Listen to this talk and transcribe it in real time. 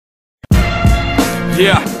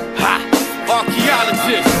Yeah, ha!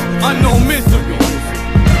 Arkeologists, Unknown Mizery.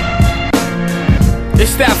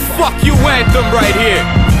 It's that fuck you anthem right here.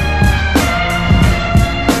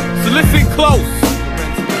 So listen close.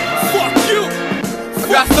 Fuck you. I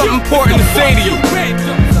got something important to say to you.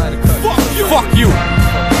 Fuck you.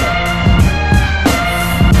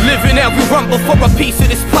 Living every rumble for a piece of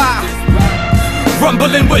this pie.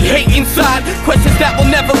 Rumbling with hate inside. Questions that will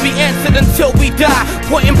never be answered until we die.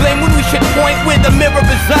 Pointing blame when we should point where the mirror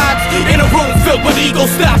resides. In a room filled with ego,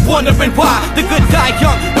 stop wondering why. The good die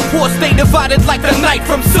young, the poor stay divided like the night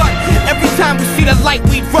from sun. Every time we see the light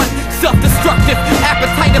we run. Self-destructive,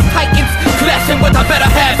 appetite of titans. Clashing with a better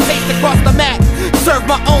half, taste across the map. Served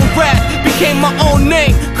my own wrath, became my own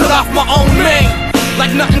name. Cut off my own name.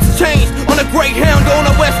 Like nothing's changed. On a Greyhound, on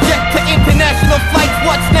a WestJet to international flights.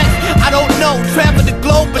 What's next? I don't know. Travel the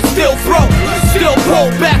globe but still broke. Still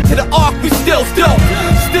pulled back to the ark, we still dope.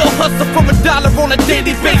 Still hustle for $1 on a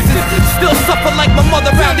daily basis. Still suffer like my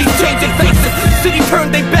mother around these changing faces. City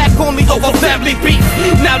turned their back on me over family beef.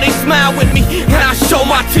 Now they smile with me and I show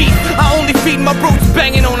my teeth. I only feed my roots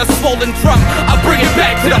banging on a swollen drum. I bring it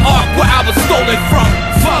back to the ark where I was stolen from.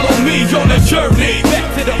 Follow me on a journey back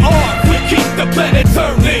to the ark. We keep the planet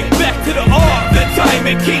turning. Back to the ark, the time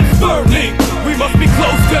it keeps burning. We must be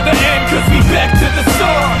close to the end cause we back to the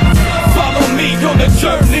start. Follow me on a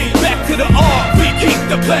journey back to the ark. We keep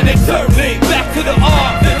the planet turning. Back to the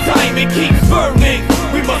ark, the time it keeps burning.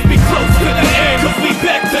 We must be close to the end cause we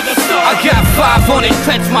back to the start. I got 5 on it,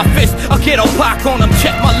 clench my fist. I get a block on them,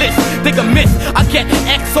 check my list. Think a miss, I get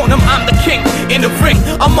X on them. I'm the king in the ring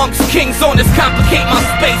amongst kings on this. Complicate my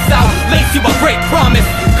space out, lace you a great promise.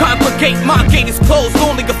 Congregate, my gate is closed,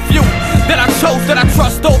 only a few that I chose, that I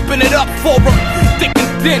trust, open it up for them. Thick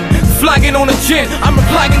and thin, flagging on a gin. I'm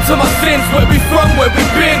replying to my sins, where we from, where we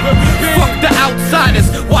been. Fuck the outsiders,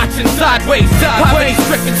 watching sideways.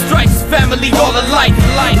 Poverty-stricken strikes, family all alike.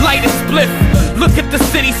 Light is split, look at the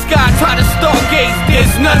city sky, try to stargaze. There's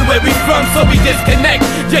none where we from, so we disconnect.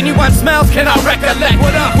 Genuine smiles cannot recollect.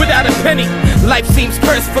 Without a penny, life seems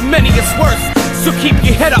cursed, for many it's worse. So keep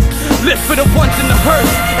your head up, live for the ones in the hearse,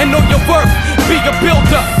 and know your worth, be a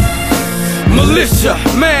builder. Militia,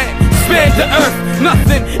 man, span the earth,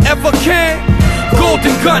 nothing ever can.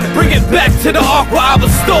 Golden gun, bring it back to the ark where I was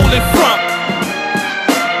stolen from.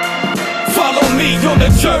 Follow me on a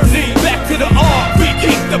journey back to the ark. We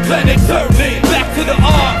keep the planet turning. Back to the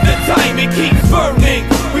ark, the time it keeps burning.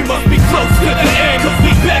 We must be close to the end cause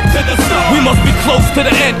we back to the start. We must be close to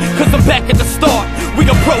the end cause I'm back at the start. We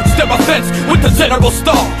approach their offense with the general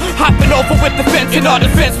star. Hopping over with the fence, in our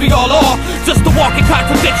defense we all are. Just a walking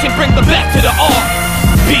contradiction, bring them back to the ark.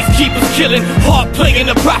 Peacekeepers killing, hard playing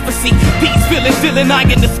the prophecy. These villains dealing eye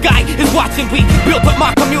in the sky is watching. We built up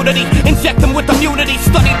my community, inject them with immunity.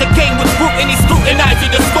 Study the game with scrutiny,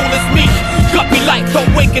 scrutinizing the school is me. Guppy light, don't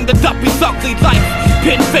waken the duppy's ugly life.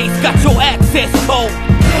 Pin face, got your access code.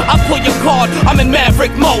 I pull your card, I'm in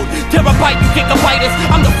maverick mode. Terabyte, you gigabyters,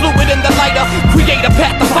 I'm the fluid in the lighter. Create a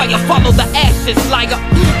path of fire, follow the ashes, liar.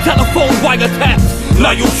 Telephone wiretaps,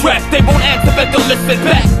 now you trapped. They won't answer, better listen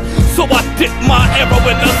back. So I dip my arrow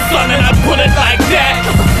in the sun and I put it like that.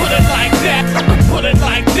 Put it like that, put it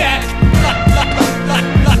like that.